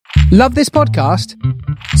Love this podcast?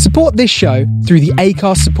 Support this show through the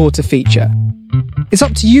Acast supporter feature. It's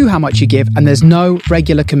up to you how much you give, and there's no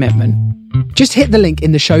regular commitment. Just hit the link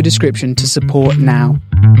in the show description to support now.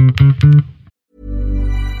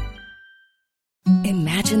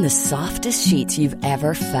 Imagine the softest sheets you've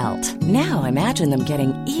ever felt. Now imagine them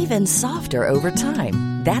getting even softer over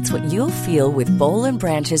time. That's what you'll feel with Boll &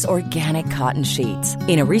 Branch's organic cotton sheets.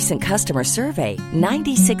 In a recent customer survey,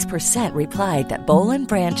 96% replied that Boll &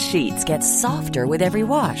 Branch sheets get softer with every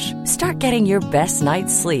wash. Start getting your best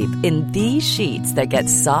night's sleep in these sheets that get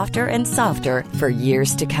softer and softer for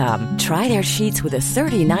years to come. Try their sheets with a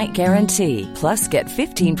 30-night guarantee. Plus, get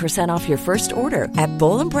 15% off your first order at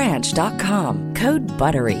bollandbranch.com. Code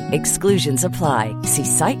BUTTERY. Exclusions apply. See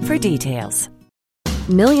site for details.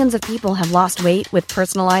 Millions of people have lost weight with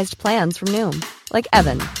personalized plans from Noom. Like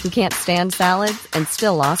Evan, who can't stand salads and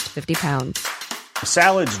still lost 50 pounds.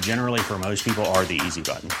 Salads generally for most people are the easy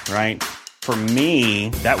button, right? For me,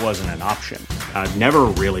 that wasn't an option. I never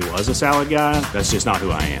really was a salad guy. That's just not who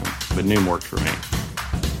I am. But Noom worked for me.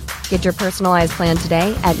 Get your personalized plan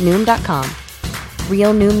today at Noom.com.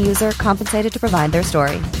 Real Noom user compensated to provide their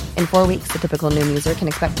story. In 4 weeks, the typical Noom user can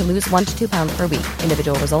expect to lose 1 to 2 pounds per week.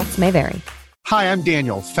 Individual results may vary. Hi, I'm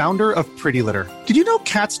Daniel, founder of Pretty Litter. Did you know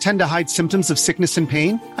cats tend to hide symptoms of sickness and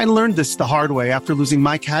pain? I learned this the hard way after losing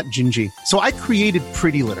my cat, Gingy. So I created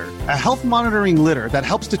Pretty Litter, a health monitoring litter that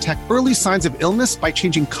helps detect early signs of illness by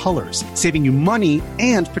changing colors, saving you money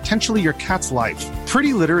and potentially your cat's life.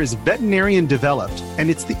 Pretty Litter is veterinarian developed,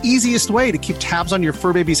 and it's the easiest way to keep tabs on your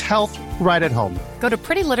fur baby's health right at home. Go to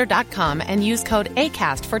prettylitter.com and use code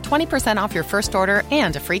ACAST for 20% off your first order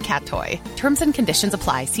and a free cat toy. Terms and conditions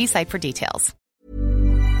apply. See site for details.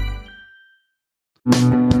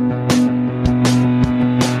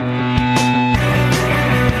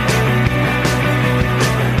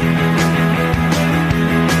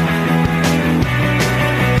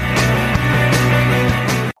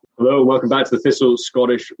 Hello, welcome back to the Thistle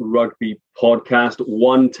Scottish Rugby Podcast.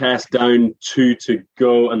 1 test down, 2 to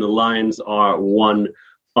go, and the Lions are 1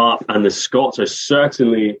 up, and the Scots are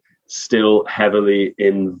certainly still heavily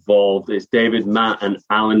involved. It's David, Matt, and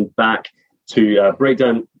Alan back to break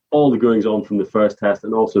down all the goings on from the first test,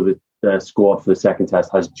 and also the squad for the second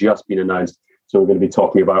test has just been announced. So we're going to be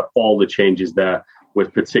talking about all the changes there,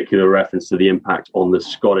 with particular reference to the impact on the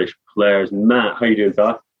Scottish players. Matt, how you doing,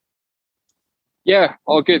 fella? Yeah,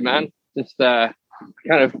 all good, man. Just kind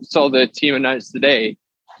of saw the team announced today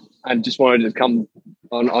and just wanted to come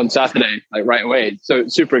on Saturday, like right away. So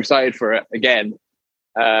super excited for it again.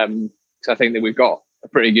 Because I think that we've got a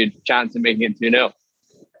pretty good chance of making it 2-0.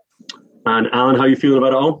 And Alan, how are you feeling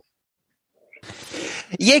about it all?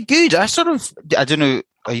 Yeah, good. I don't know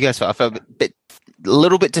how you guys felt. I felt a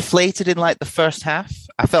little bit deflated in like the first half.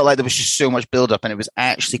 I felt like there was just so much build up and it was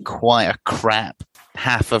actually quite a crap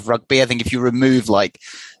half of rugby. I think if you remove like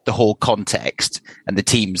the whole context and the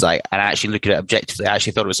teams, like, and actually look at it objectively, I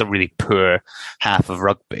actually thought it was a really poor half of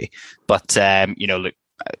rugby. But, look,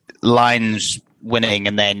 Lions winning,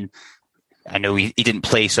 and then I know he didn't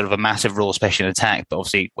play sort of a massive role, especially in attack, but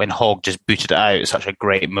obviously when Hogg just booted it out, it's such a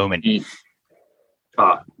great moment.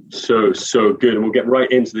 So good. And we'll get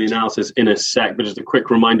right into the analysis in a sec, but just a quick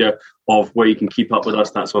reminder of where you can keep up with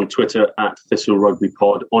us. That's on Twitter at Thistle Rugby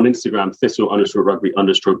Pod, on Instagram,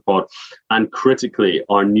 Thistle_Rugby_pod, and critically,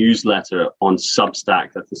 our newsletter on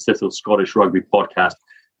Substack. That's the Thistle Scottish Rugby Podcast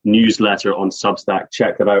newsletter on Substack.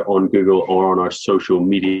 Check that out on Google or on our social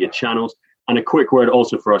media channels. And a quick word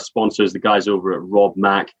also for our sponsors, the guys over at Rob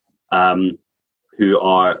Mack, who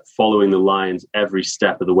are following the Lions every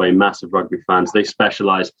step of the way, massive rugby fans. They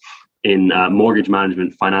specialize in mortgage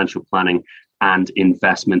management, financial planning, and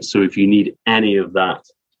investment. So if you need any of that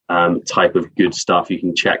type of good stuff, you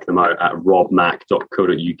can check them out at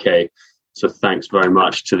robmac.co.uk. So thanks very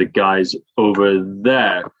much to the guys over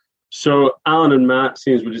there. So Alan and Matt,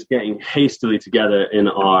 seems we're just getting hastily together in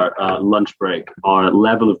our lunch break. Our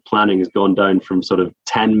level of planning has gone down from sort of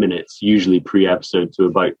 10 minutes, usually pre-episode, to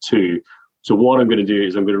about 2. So what I'm going to do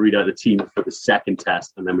is I'm going to read out the team for the second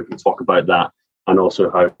test, and then we can talk about that and also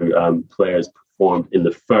how players performed in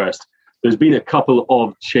the first. There's been a couple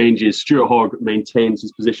of changes. Stuart Hogg maintains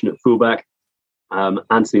his position at fullback.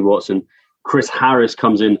 Anthony Watson. Chris Harris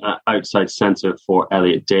comes in at outside centre for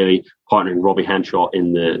Elliot Daly, partnering Robbie Henshaw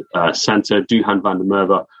in the centre. Duhan van der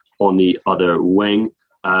Merwe on the other wing.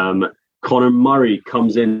 Connor Murray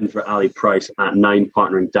comes in for Ali Price at 9,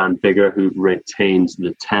 partnering Dan Biggar, who retains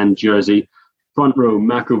the 10 jersey. Front row,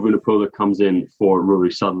 Mako Vunipola comes in for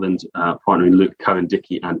Rory Sutherland, partnering Luke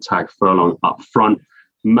Cowan-Dickey and Tag Furlong up front.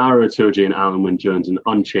 Maro Itoje and Alan Wynne-Jones, an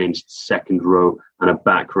unchanged second row, and a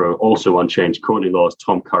back row, also unchanged. Courtney Laws,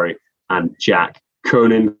 Tom Curry, and Jack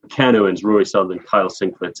Conan. Ken Owens, Rory Sutherland, Kyle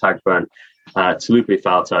Sinclair, Tag Byrne, Talupe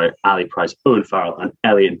Faletau, Ali Price, Owen Farrell, and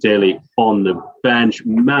Elliot Daly on the bench.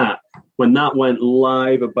 Matt, when that went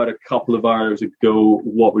live about a couple of hours ago,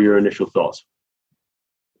 what were your initial thoughts?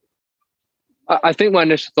 I think my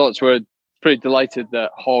initial thoughts were pretty delighted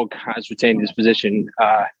that Hogg has retained his position.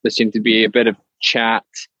 There seemed to be a bit of chat,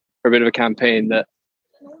 or a bit of a campaign that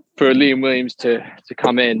for Liam Williams to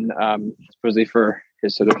come in, supposedly for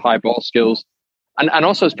his sort of high ball skills. And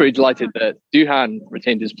also I was pretty delighted that Duhan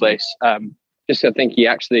retained his place. I think he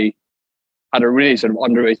actually had a really sort of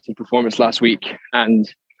underrated performance last week,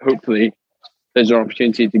 and hopefully there's an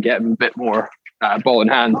opportunity to get him a bit more ball in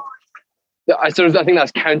hand. I think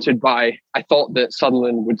that's countered by, I thought that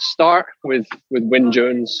Sutherland would start with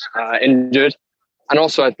Wynne-Jones injured. And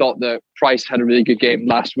also I thought that Price had a really good game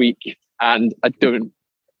last week. And I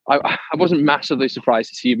wasn't massively surprised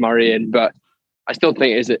to see Murray in, but I still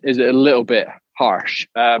think is it a little bit harsh.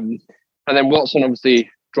 And then Watson obviously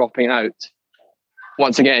dropping out.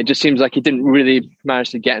 Once again, it just seems like he didn't really manage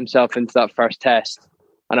to get himself into that first test.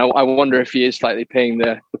 And I wonder if he is slightly paying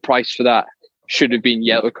the price for that. Should have been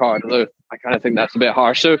yellow card, although I kind of think that's a bit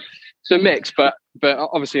harsh. So mixed, but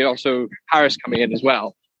obviously also Harris coming in as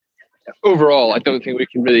well. Overall, I don't think we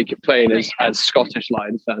can really complain as Scottish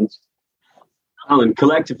Lions fans. Alan,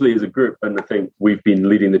 collectively as a group, and I think we've been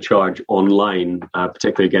leading the charge online,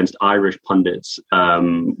 particularly against Irish pundits,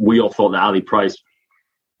 we all thought that Ali Price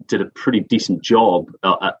did a pretty decent job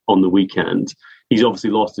on the weekend. He's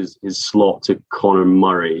obviously lost his slot to Conor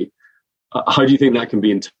Murray. How do you think that can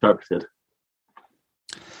be interpreted?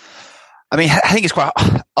 I mean, I think it's quite...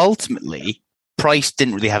 Ultimately, Price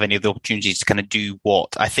didn't really have any of the opportunities to kind of do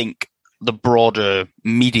what I think the broader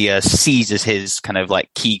media sees as his kind of like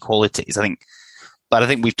key qualities. But I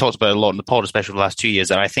think we've talked about it a lot in the pod, especially the last 2 years,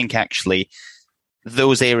 and I think actually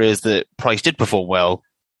those areas that Price did perform well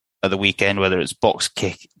at the weekend, whether it's box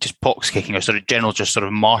kicking or sort of general just sort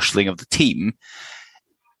of marshalling of the team,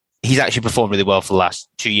 he's actually performed really well for the last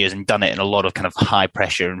 2 years and done it in a lot of kind of high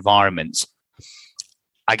pressure environments.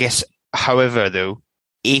 I guess, however, though,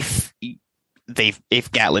 if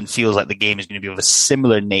Gatland feels like the game is going to be of a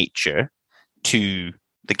similar nature to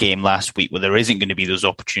the game last week, where there isn't going to be those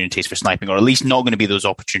opportunities for sniping, or at least not going to be those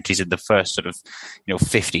opportunities in the first sort of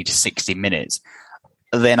 50 to 60 minutes,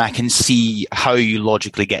 then I can see how you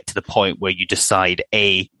logically get to the point where you decide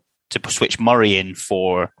to switch Murray in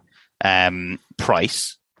for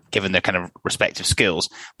Price, given their kind of respective skills,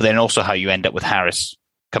 but then also how you end up with Harris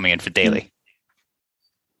coming in for Daly.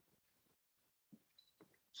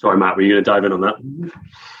 Sorry, Matt, were you going to dive in on that?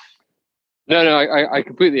 No, I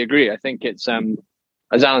completely agree. I think it's,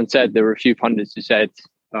 as Alan said, there were a few pundits who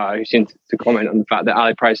seemed to comment on the fact that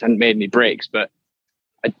Ali Price hadn't made any breaks, but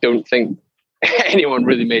I don't think anyone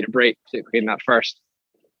really made a break, particularly in that first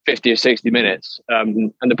 50 or 60 minutes.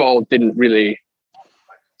 And the ball didn't really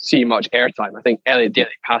see much airtime. I think Elliot Daly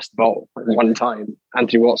passed the ball one time.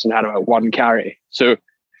 Anthony Watson had about one carry. So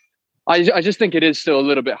I just think it is still a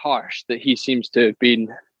little bit harsh that he seems to have been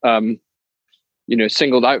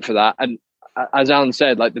singled out for that. And as Alan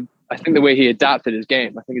said, I think the way he adapted his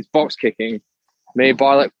game, I think his box kicking, maybe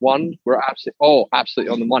bar one, were absolutely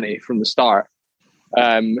on the money from the start.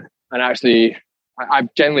 And actually, I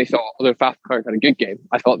generally thought, although Faf Clark had a good game,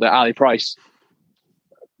 I thought that Ali Price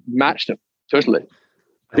matched him totally.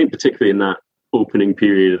 I think particularly in that opening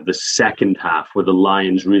period of the second half, where the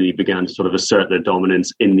Lions really began to sort of assert their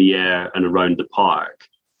dominance in the air and around the park.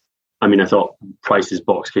 I mean, I thought Price's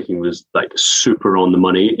box kicking was super on the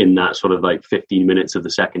money in that sort of 15 minutes of the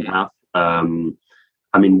second half. I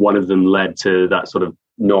mean, one of them led to that sort of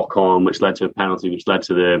knock on, which led to a penalty, which led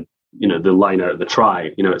to the line out of the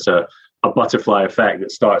try. It's a butterfly effect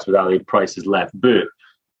that starts with Ali Price's left boot.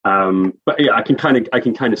 But yeah, I can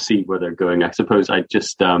kind of see where they're going. I suppose I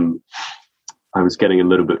was getting a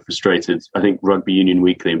little bit frustrated. I think Rugby Union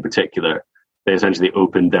Weekly in particular, they essentially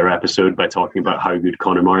opened their episode by talking about how good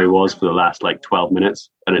Conor Murray was for the last 12 minutes,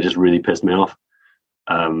 and it just really pissed me off.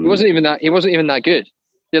 He wasn't even that good.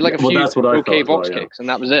 He had a few okay box kicks, and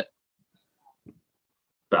that was it.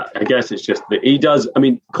 But I guess it's just that he does. I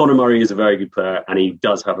mean, Conor Murray is a very good player, and he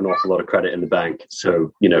does have an awful lot of credit in the bank.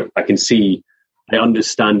 So I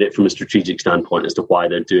understand it from a strategic standpoint as to why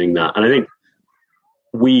they're doing that, and I think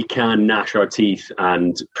we can gnash our teeth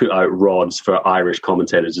and put out rods for Irish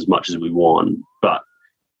commentators as much as we want, but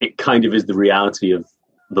it kind of is the reality of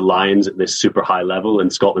the Lions at this super high level,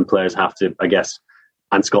 and Scotland players have to, I guess,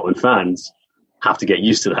 and Scotland fans have to get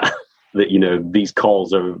used to that, that, these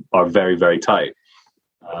calls are very, very tight.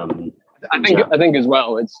 I think as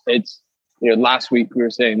well. It's last week we were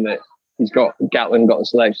saying that Gatland got a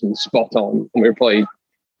selection spot on, and we were probably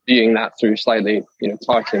viewing that through slightly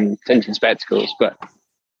tartan tinted spectacles. But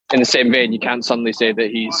in the same vein, you can't suddenly say that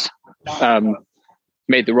he's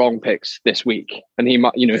made the wrong picks this week, and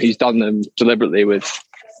he's done them deliberately with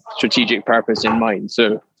strategic purpose in mind.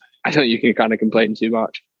 So I don't think you can kind of complain too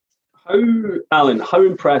much. Alan, how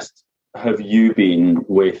impressed have you been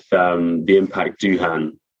with the impact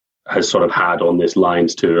Duhan has sort of had on this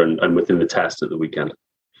Lions tour and within the test at the weekend?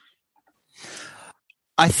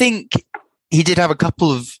 I think he did have a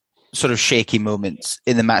couple of sort of shaky moments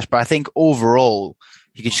in the match, but I think overall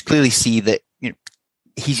you can just clearly see that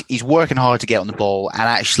he's working hard to get on the ball, and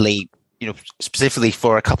actually, specifically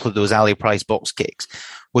for a couple of those Ali Price box kicks,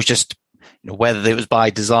 was just whether it was by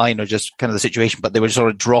design or just kind of the situation, but they were sort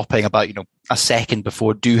of dropping about a second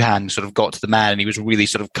before Duhan sort of got to the man, and he was really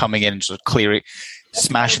sort of coming in and sort of clearing,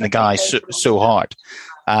 smashing the guy so hard.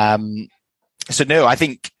 So no, I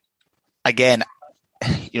think again,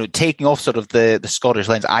 taking off sort of the Scottish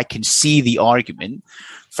lens, I can see the argument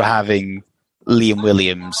for having Liam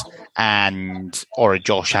Williams or a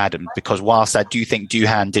Josh Adam, because whilst I do think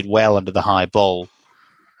Duhan did well under the high ball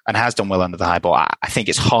and has done well under the high ball, I think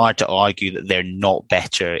it's hard to argue that they're not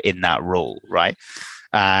better in that role, right?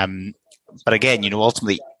 But again,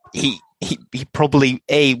 ultimately he probably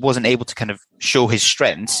wasn't able to kind of show his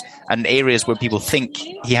strengths, and areas where people think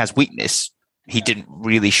he has weakness, he didn't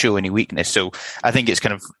really show any weakness. So I think it's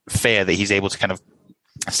kind of fair that he's able to kind of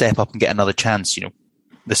step up and get another chance,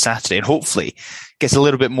 this Saturday, and hopefully gets a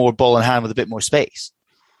little bit more ball in hand with a bit more space.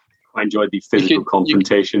 I enjoyed the physical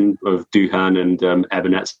confrontation of Duhan and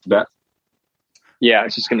Eben Etzebeth. Yeah, I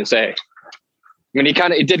was just going to say. I mean,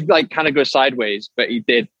 he did kind of go sideways, but he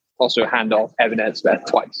did also hand off Eben Etzebeth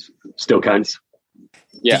twice. Still counts.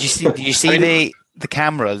 Yeah. Did you see the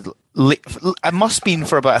camera? It must have been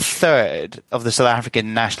for about a third of the South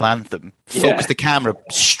African national anthem. Focused the camera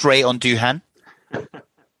straight on Duhan.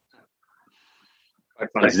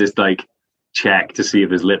 It's just check to see if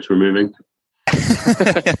his lips were moving.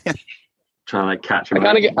 Trying to catch him.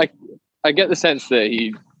 I get the sense that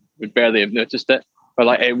he would barely have noticed it,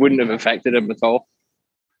 or it wouldn't have affected him at all.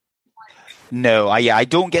 No, I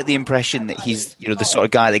don't get the impression that he's the sort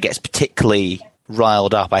of guy that gets particularly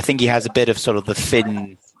riled up. I think he has a bit of sort of the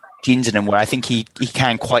Finn genes in him, where I think he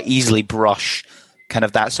can quite easily brush kind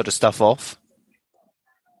of that sort of stuff off.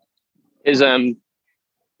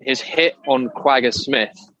 His hit on Quagga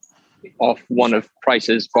Smith off one of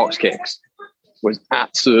Price's box kicks was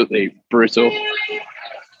absolutely brutal.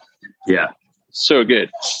 Yeah. So good.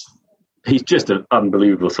 He's just an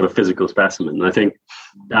unbelievable sort of physical specimen. And I think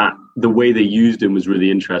that the way they used him was really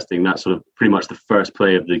interesting. That's sort of pretty much the first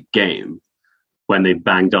play of the game, when they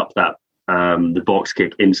banged up that the box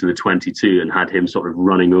kick into the 22 and had him sort of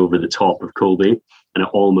running over the top of Colby, and it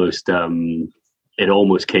almost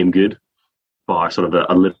came good, bar sort of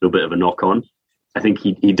a little bit of a knock on. I think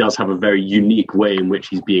he does have a very unique way in which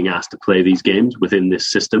he's being asked to play these games within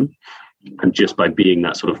this system. And just by being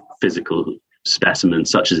that sort of physical specimen,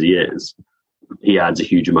 such as he is, he adds a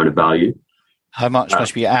huge amount of value. How much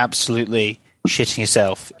must be absolutely shitting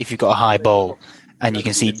yourself if you've got a high ball and you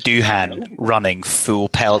can see Duhan running full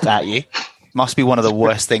pelt at you? Must be one of the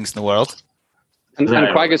worst things in the world. And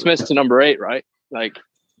Quagga Smith's to number 8, right?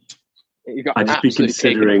 You got I'd just be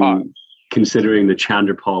considering the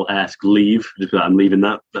Chanderpaul-esque leave. I'm leaving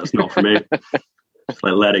that. That's not for me. Just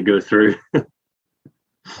let it go through.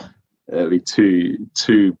 It'd be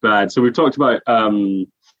too bad. So we've talked about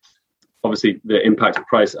obviously the impact of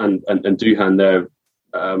Price and Duhan there.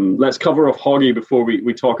 Let's cover off Hoggy before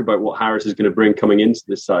we talk about what Harris is going to bring coming into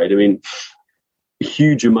this side. I mean,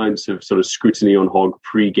 huge amounts of sort of scrutiny on Hogg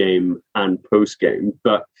pre-game and post-game,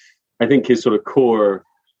 but I think his sort of core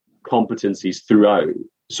competencies throughout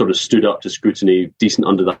sort of stood up to scrutiny, decent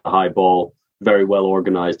under the high ball, very well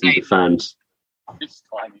organised in defence.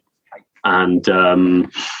 And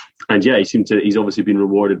yeah, he's obviously been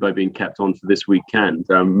rewarded by being kept on for this weekend.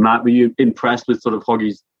 Matt, were you impressed with sort of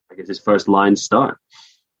Hoggy's, his first line start?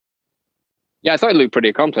 Yeah, I thought it looked pretty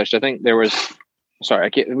accomplished. I think there was,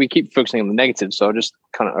 we keep focusing on the negatives, so I'll just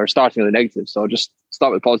starting on the negatives. So I'll just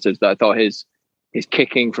start with the positives. That I thought his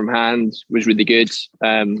kicking from hand was really good.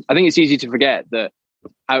 I think it's easy to forget that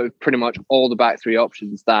out of pretty much all the back three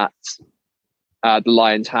options that the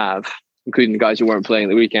Lions have, including the guys who weren't playing at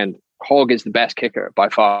the weekend, Hogg is the best kicker by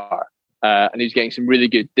far, and he's getting some really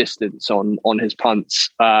good distance on his punts.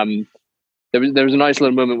 There was a nice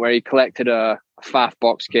little moment where he collected a faff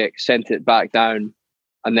box kick, sent it back down,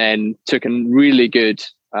 and then took a really good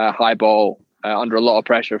high ball under a lot of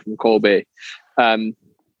pressure from Colby.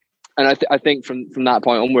 I think from that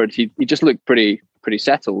point onwards, he just looked pretty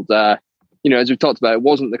settled. As we've talked about, it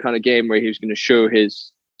wasn't the kind of game where he was going to show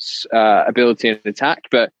his ability in attack,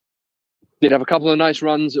 but did have a couple of nice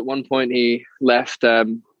runs. At one point, he left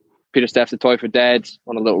Pieter-Steph du Toit for dead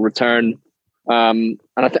on a little return. And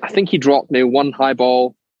I think he dropped one high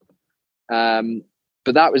ball.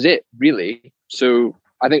 But that was it, really. So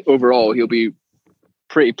I think overall he'll be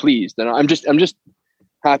pretty pleased. And I'm just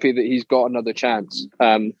happy that he's got another chance.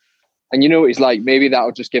 And you know what he's like. Maybe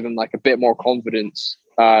that'll just give him like a bit more confidence,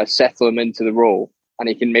 settle him into the role, and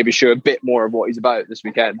he can maybe show a bit more of what he's about this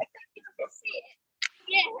weekend.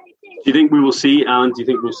 Do you think we will see, Alan, do you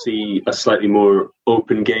think we'll see a slightly more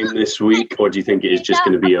open game this week, or do you think it is just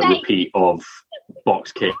going to be a repeat of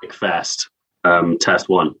Box Kick Fest Test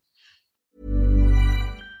 1?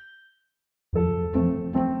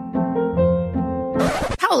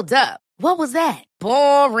 Hold up. What was that?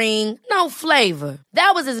 Boring. No flavor.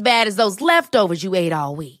 That was as bad as those leftovers you ate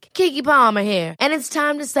all week. Keke Palmer here, and it's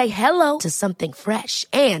time to say hello to something fresh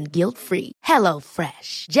and guilt-free. Hello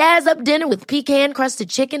Fresh. Jazz up dinner with pecan-crusted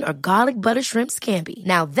chicken or garlic butter shrimp scampi.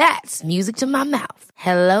 Now that's music to my mouth.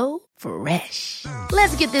 Hello Fresh.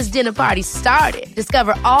 Let's get this dinner party started.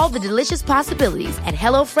 Discover all the delicious possibilities at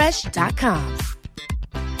HelloFresh.com.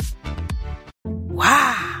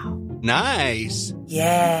 Wow. Nice.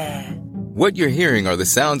 Yeah. What you're hearing are the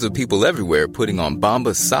sounds of people everywhere putting on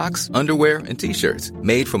Bombas socks, underwear, and T-shirts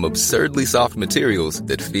made from absurdly soft materials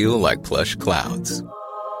that feel like plush clouds.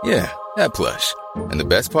 Yeah, that plush. And the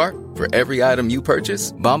best part? For every item you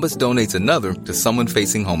purchase, Bombas donates another to someone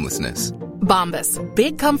facing homelessness. Bombas.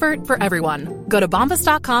 Big comfort for everyone. Go to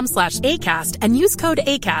bombas.com/ACAST and use code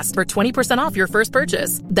ACAST for 20% off your first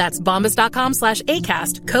purchase. That's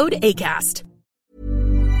bombas.com/ACAST. Code ACAST.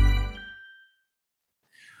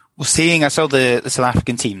 Well, I saw the South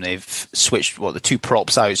African team, they've switched, the two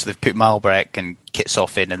props out, so they've put Malbec and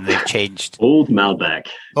Kitshoff in, and they've changed. Old Malbec.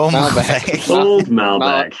 Old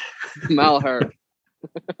Malbec. Malher.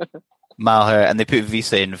 Malher, and they put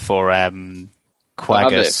Visa in for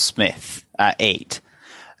Quagga Smith at 8.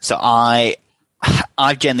 So I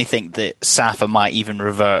generally think that Safa might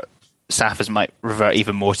revert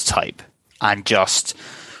even more to type and just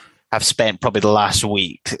have spent probably the last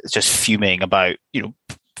week just fuming about,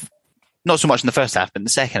 not so much in the first half, but in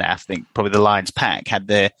the second half, I think probably the Lions pack had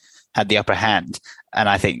the upper hand, and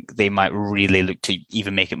I think they might really look to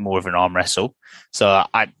even make it more of an arm wrestle. So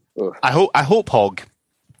I hope Hogg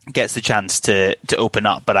gets the chance to open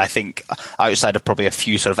up, but I think outside of probably a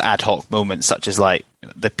few sort of ad hoc moments, such as like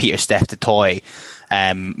the Pieter-Steph du Toit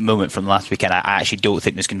moment from last weekend, I actually don't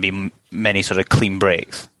think there's going to be many sort of clean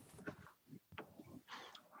breaks.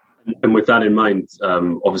 And with that in mind,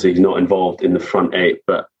 obviously he's not involved in the front eight,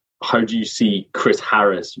 but how do you see Chris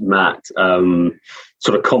Harris, Matt,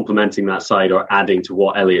 sort of complementing that side or adding to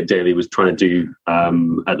what Elliot Daly was trying to do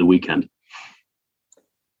at the weekend?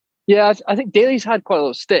 Yeah, I think Daly's had quite a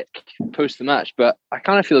lot of stick post the match, but I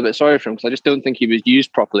kind of feel a bit sorry for him because I just don't think he was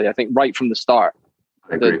used properly. I think right from the start,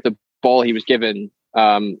 the ball he was given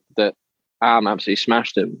that Am absolutely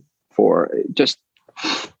smashed him for, just,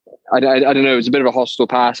 I don't know, it was a bit of a hostile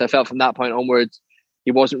pass. I felt from that point onwards,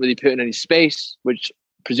 he wasn't really put in any space, which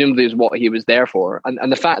presumably is what he was there for.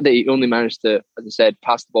 And the fact that he only managed to, as I said,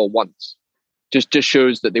 pass the ball once, just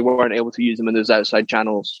shows that they weren't able to use him in those outside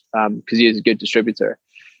channels because he is a good distributor.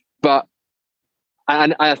 But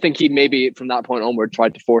and I think he maybe from that point onward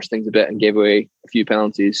tried to force things a bit and gave away a few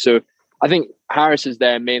penalties. So I think Harris is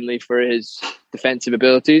there mainly for his defensive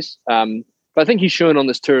abilities. But I think he's shown on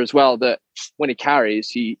this tour as well that when he carries,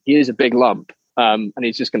 he is a big lump and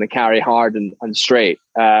he's just going to carry hard and straight.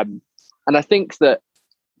 And I think that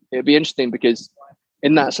it'd be interesting because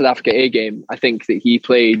in that South Africa A game, I think that he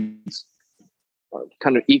played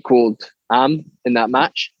kind of equaled Am in that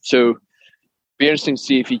match. So be interesting to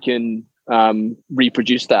see if he can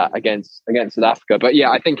reproduce that against South Africa. But yeah,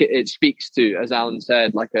 I think it speaks to, as Alan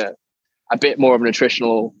said, like a bit more of an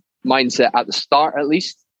attritional mindset at the start, at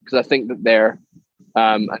least, because I think that they're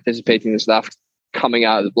anticipating the South Africa coming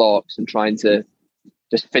out of the blocks and trying to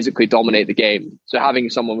just physically dominate the game. So having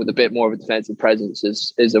someone with a bit more of a defensive presence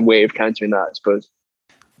is a way of countering that, I suppose.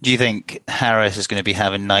 Do you think Harris is going to be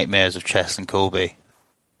having nightmares of Cheslin Colby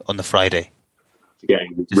on the Friday?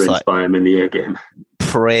 Getting rinsed by him in the air game.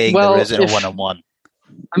 Praying there isn't a one-on-one.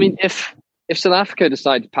 I mean, if South Africa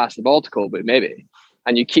decide to pass the ball to Colby, maybe,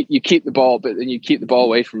 and you keep the ball, but then you keep the ball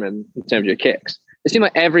away from him in terms of your kicks. It seemed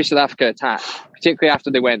like every South Africa attack, particularly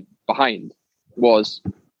after they went behind, was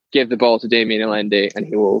give the ball to Damien Allende and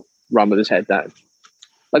he will run with his head down.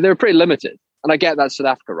 Like, they were pretty limited. And I get that's South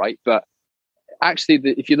Africa, right? But actually,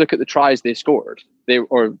 if you look at the tries they scored,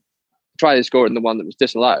 try to score in the one that was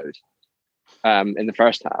disallowed in the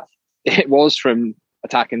first half, it was from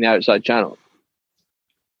attacking the outside channel.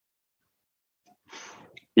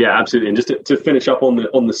 Yeah, absolutely. And just to finish up on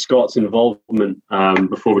the Scots' involvement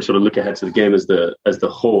before we sort of look ahead to the game as the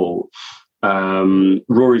whole,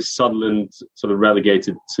 Rory Sutherland sort of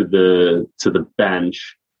relegated to the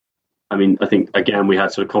bench. I mean, I think again we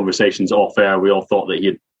had sort of conversations off air. We all thought that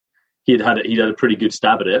he'd had a pretty good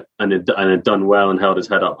stab at it and had done well and held his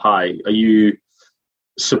head up high. Are you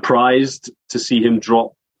surprised to see him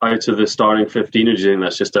drop out of the starting 15, or do you think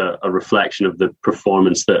that's just a reflection of the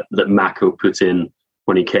performance that Mako put in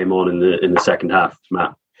when he came on in the second half,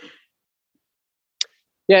 Matt?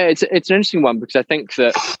 Yeah, it's an interesting one, because I think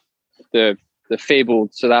that the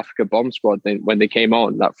fabled South Africa bomb squad thing, when they came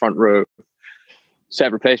on, that front row set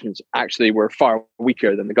of replacements actually were far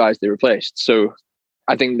weaker than the guys they replaced. So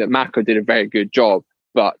I think that Mako did a very good job,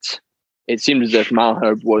 but it seemed as if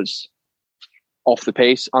Malherbe was off the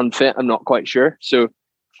pace, unfit. I'm not quite sure. So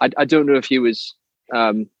I don't know if he was,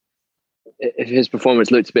 if his performance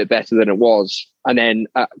looked a bit better than it was. And then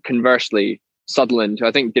conversely, Sutherland, who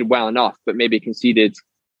I think did well enough, but maybe conceded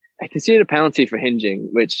a penalty for hinging,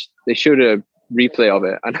 which they showed a replay of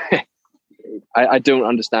it. And I don't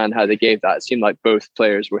understand how they gave that. It seemed like both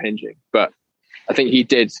players were hinging, but I think he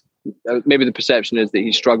did. Maybe the perception is that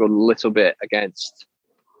he struggled a little bit against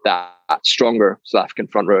that stronger South African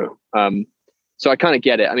front row. So I kind of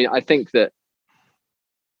get it. I mean, I think that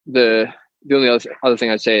the only other thing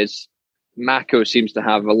I'd say is Mako seems to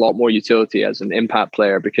have a lot more utility as an impact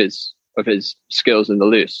player because of his skills in the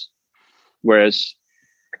loose. Whereas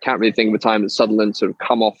I can't really think of a time that Sutherland sort of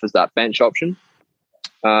come off as that bench option.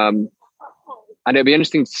 And it'll be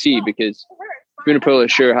interesting to see, because Vunipola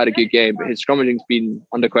sure had a good game, but his scrummaging's been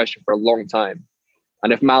under question for a long time.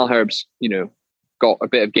 And if Malherbe's, got a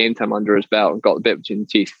bit of game time under his belt and got a bit between the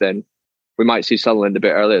teeth, then we might see Sutherland a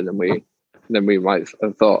bit earlier than we might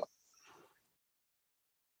have thought.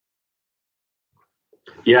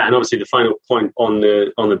 Yeah, and obviously the final point on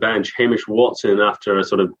the bench, Hamish Watson, after a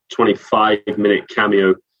sort of 25-minute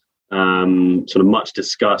cameo, sort of much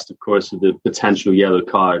discussed, of course, with the potential yellow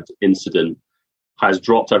card incident, has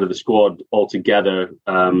dropped out of the squad altogether.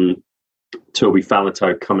 Toby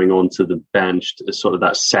Faletau coming onto the bench as sort of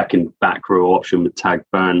that second back row option with Tag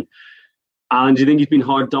Byrne. Alan, do you think he's been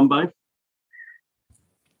hard done by?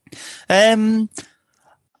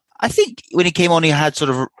 I think when he came on, he had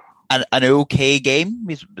sort of an okay game.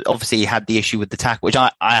 Obviously, he had the issue with the tackle, which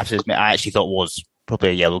I have to admit I actually thought was probably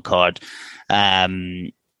a yellow card.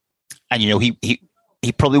 And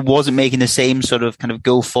he probably wasn't making the same sort of kind of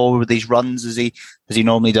go forward with these runs as he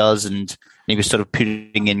normally does, and he was sort of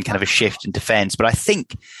putting in kind of a shift in defence. But I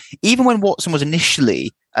think even when Watson was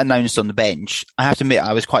initially announced on the bench, I have to admit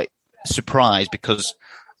I was quite surprised, because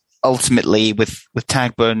ultimately with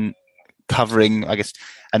Tag Byrne covering, I guess,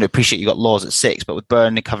 and I appreciate you got Laws at 6, but with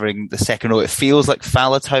Byrne covering the second row, it feels like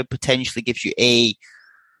Faletau potentially gives you a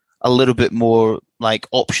little bit more like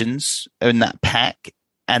options in that pack,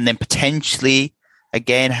 and then potentially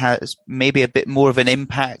again has maybe a bit more of an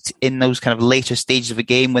impact in those kind of later stages of a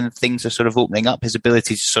game when things are sort of opening up. His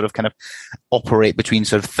ability to sort of kind of operate between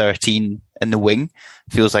sort of 13 and the wing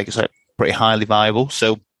feels like it's like pretty highly viable.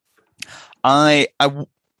 So I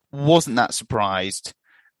wasn't that surprised.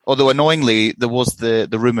 Although annoyingly, there was the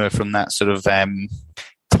rumour from that sort of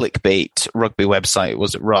clickbait rugby website,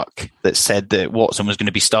 was it Ruck, that said that Watson was going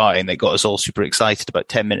to be starting. That got us all super excited about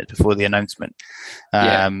 10 minutes before the announcement.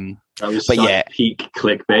 That was peak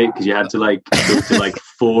clickbait, because you had to go to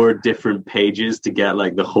 4 different pages to get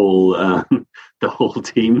the whole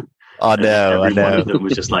team. I know. One of them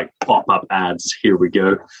was just pop-up ads. Here we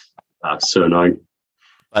go. That's so annoying.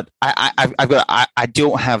 But I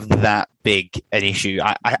don't have that big an issue.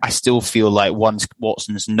 I still feel like once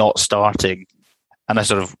Watson's not starting, and I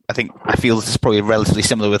feel this is probably relatively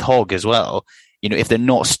similar with Hogg as well. If they're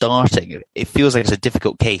not starting, it feels like it's a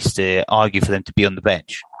difficult case to argue for them to be on the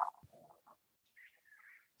bench.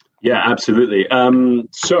 Yeah, absolutely.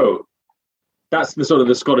 So that's the sort of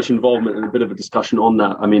the Scottish involvement and a bit of a discussion on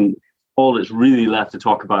that. I mean, all that's really left to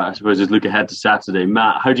talk about, I suppose, is look ahead to Saturday.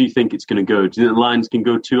 Matt, how do you think it's going to go? Do you think the Lions can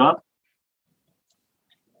go 2 up?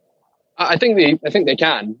 I think they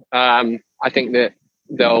can. I think that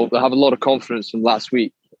they'll have a lot of confidence from last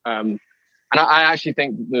week, and I actually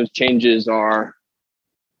think those changes are,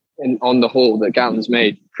 on the whole, that Gatland's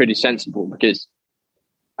made pretty sensible, because,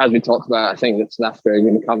 as we talked about, I think that South Africa are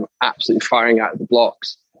going to come absolutely firing out of the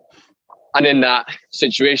blocks. And in that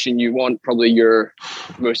situation, you want probably your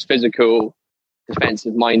most physical,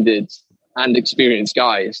 defensive-minded and experienced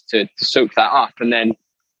guys to soak that up. And then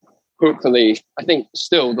hopefully, I think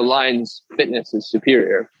still the Lions' fitness is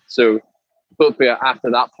superior. So hopefully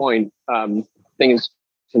after that point, things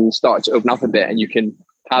can start to open up a bit, and you can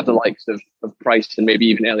have the likes of Price and maybe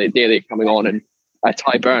even Elliot Daly coming on, and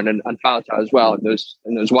Ty Byrne and Falata as well in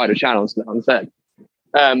those wider channels, as Alan said.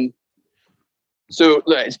 So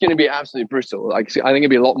look, it's going to be absolutely brutal. Like, I think it'll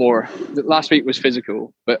be a lot more. Last week was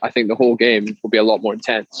physical, but I think the whole game will be a lot more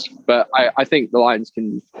intense. But I think the Lions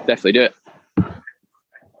can definitely do it.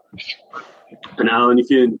 And Alan,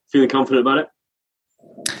 you feeling confident about it?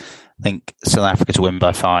 I think South Africa to win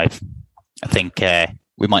by 5. I think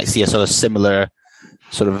we might see a sort of similar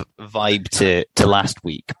sort of vibe to last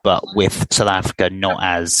week, but with South Africa not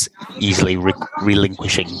as easily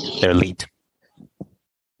relinquishing their lead.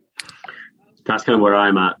 That's kind of where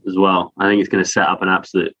I'm at as well. I think it's going to set up an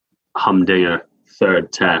absolute humdinger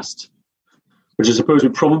third test, which I suppose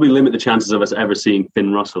would probably limit the chances of us ever seeing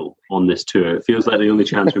Finn Russell on this tour. It feels like the only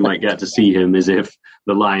chance we might get to see him is if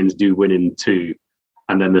the Lions do win in 2,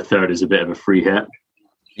 and then the third is a bit of a free hit.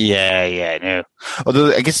 Yeah, no.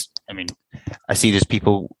 Although I see there's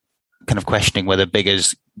people kind of questioning whether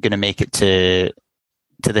Biggar's going to make it to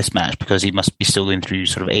this match because he must be still going through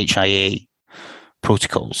sort of HIA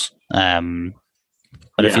protocols.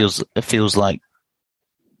 But it feels like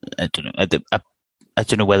I don't know. I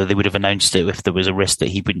don't know whether they would have announced it if there was a risk that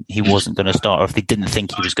he wasn't going to start, or if they didn't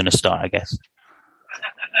think he was going to start, I guess.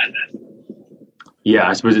 Yeah,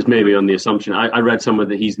 I suppose it's maybe on the assumption. I read somewhere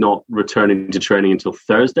that he's not returning to training until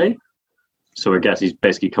Thursday. So I guess he's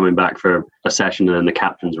basically coming back for a session and then the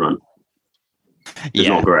captain's run. It's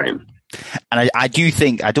not great. And I don't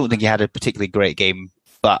think he had a particularly great game,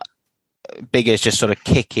 but Biggar's just sort of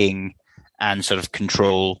kicking and sort of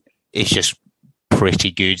control is just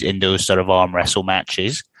pretty good in those sort of arm wrestle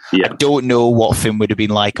matches. Yeah. I don't know what Finn would have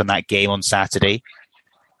been like on that game on Saturday.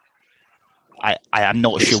 I am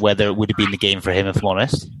not sure whether it would have been the game for him, if I'm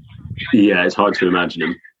honest. Yeah, it's hard to imagine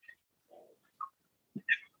him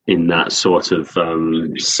in that sort of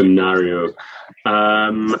scenario.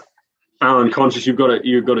 Alan, conscious you've got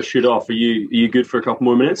to shoot off. Are you good for a couple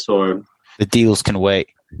more minutes, or the deals can wait?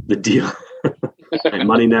 The deal.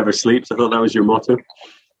 Money never sleeps. I thought that was your motto.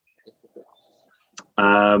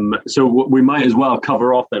 So we might as well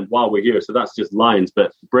cover off then while we're here. So that's just Lions,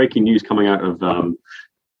 but breaking news coming out of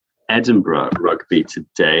Edinburgh Rugby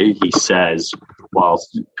today. He says,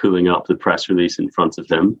 whilst pulling up the press release in front of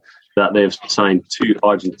him, that they've signed 2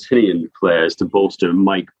 Argentinian players to bolster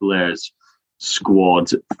Mike Blair's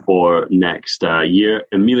squad for next year.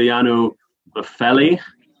 Emiliano Buffelli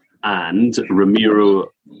and Ramiro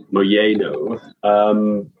Moyeno,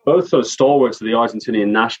 both sort of stalwarts of the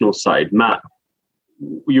Argentinian national side. Matt,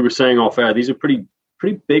 you were saying off air, these are pretty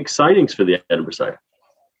big signings for the Edinburgh side.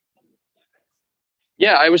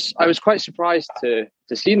 Yeah, I was quite surprised to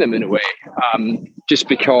see them in a way, just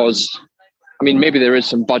because, maybe there is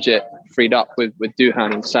some budget freed up with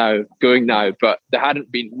Duhan and Sau going now, but there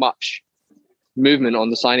hadn't been much movement on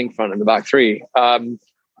the signing front in the back three.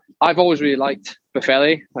 I've always really liked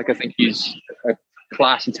Buffelli. I think he's a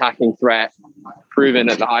class attacking threat, proven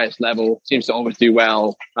at the highest level, seems to always do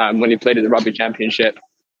well when he played at the Rugby Championship,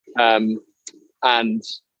 and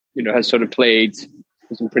has sort of played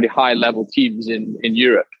some pretty high level teams in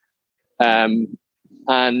Europe. And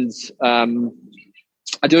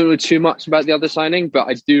I don't know too much about the other signing, but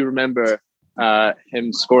I do remember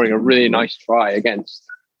him scoring a really nice try against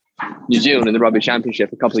New Zealand in the Rugby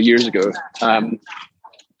Championship a couple of years ago.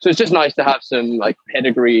 So it's just nice to have some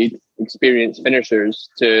pedigreed, experienced finishers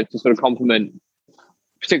to sort of complement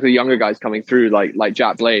particularly younger guys coming through like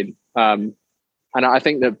Jack Blaine. And I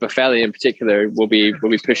think that Buffelli in particular will be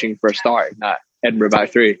pushing for a start in that Edinburgh back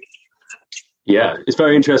three. Yeah, it's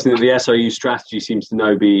very interesting that the SRU strategy seems to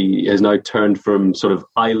has now turned from sort of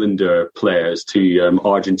Islander players to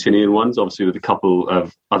Argentinian ones, obviously with a couple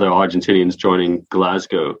of other Argentinians joining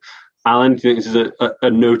Glasgow. Alan, do you think this is a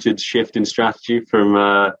noted shift in strategy from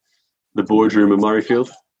the boardroom of Murrayfield?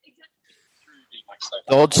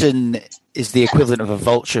 Dodson is the equivalent of a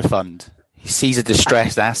vulture fund. He sees a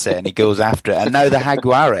distressed asset and he goes after it. And now the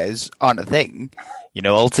Jaguares aren't a thing.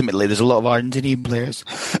 Ultimately, there's a lot of Argentinian players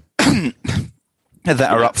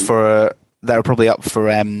that are probably up for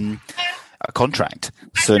a contract.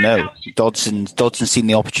 So no, Dodson's seen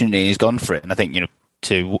the opportunity and he's gone for it. And I think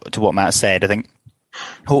to what Matt said, I think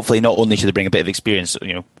hopefully not only should they bring a bit of experience,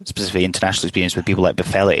 specifically international experience with people like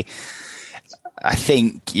Buffelli. I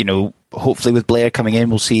think hopefully with Blair coming in,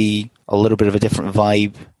 we'll see a little bit of a different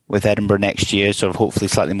vibe with Edinburgh next year. Sort of hopefully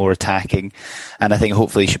slightly more attacking, and I think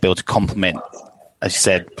hopefully he should be able to complement, as you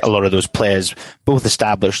said, a lot of those players, both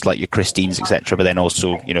established like your Christines, etc., but then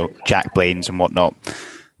also, Jack Blaines and whatnot,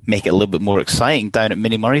 make it a little bit more exciting down at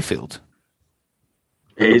Mini Murrayfield.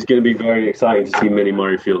 It is going to be very exciting to see Mini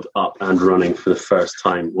Murrayfield up and running for the first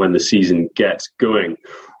time when the season gets going.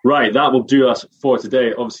 Right, that will do us for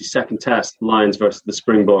today. Obviously, second test, Lions versus the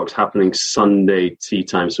Springboks, happening Sunday tea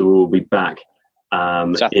time. So we will be back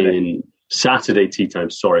in Saturday tea time,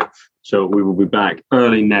 sorry. So we will be back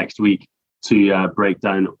early next week to break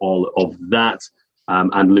down all of that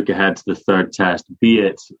and look ahead to the third test, be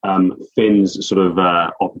it Finn's sort of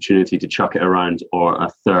opportunity to chuck it around or a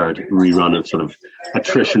third rerun of sort of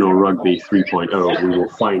attritional rugby 3.0. We will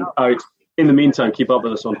find out. In the meantime, keep up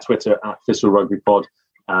with us on Twitter at Thistle Rugby Pod,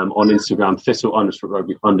 on Instagram,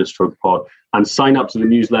 Thistle_Rugby_pod, and sign up to the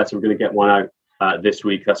newsletter. We're going to get one out this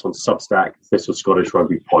week. That's on Substack, Thistle Scottish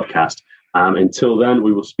Rugby Podcast. Until then,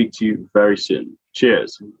 we will speak to you very soon.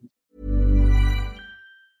 Cheers.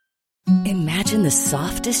 Imagine the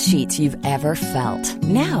softest sheets you've ever felt.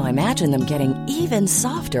 Now imagine them getting even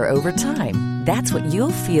softer over time. That's what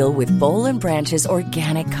you'll feel with Boll & Branch's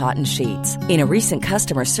organic cotton sheets. In a recent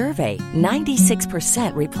customer survey,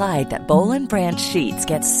 96% replied that Boll & Branch sheets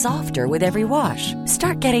get softer with every wash.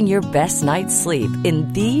 Start getting your best night's sleep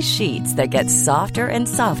in these sheets that get softer and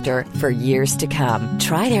softer for years to come.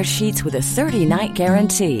 Try their sheets with a 30-night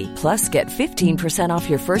guarantee. Plus, get 15% off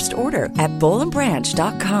your first order at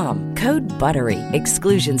bollandbranch.com. Code BUTTERY.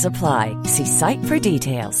 Exclusions apply. See site for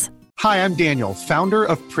details. Hi, I'm Daniel, founder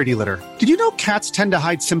of Pretty Litter. Did you know cats tend to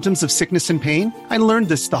hide symptoms of sickness and pain? I learned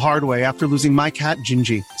this the hard way after losing my cat,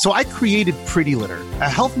 Gingy. So I created Pretty Litter, a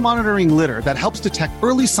health monitoring litter that helps detect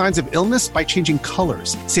early signs of illness by changing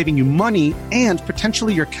colors, saving you money and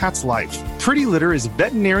potentially your cat's life. Pretty Litter is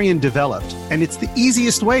veterinarian developed, and it's the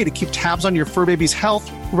easiest way to keep tabs on your fur baby's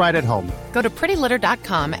health right at home. Go to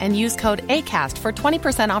prettylitter.com and use code ACAST for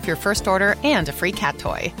 20% off your first order and a free cat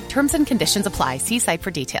toy. Terms and conditions apply. See site for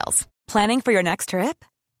details. Planning for your next trip?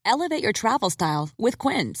 Elevate your travel style with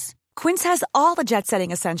Quince. Quince has all the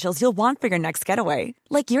jet-setting essentials you'll want for your next getaway,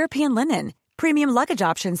 like European linen, premium luggage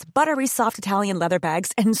options, buttery soft Italian leather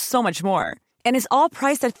bags, and so much more. And is all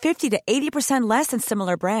priced at 50 to 80% less than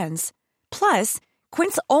similar brands. Plus,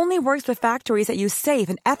 Quince only works with factories that use safe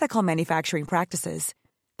and ethical manufacturing practices.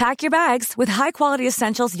 Pack your bags with high-quality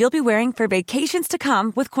essentials you'll be wearing for vacations to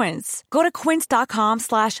come with Quince. Go to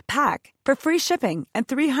quince.com/pack for free shipping and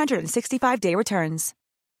 365-day returns.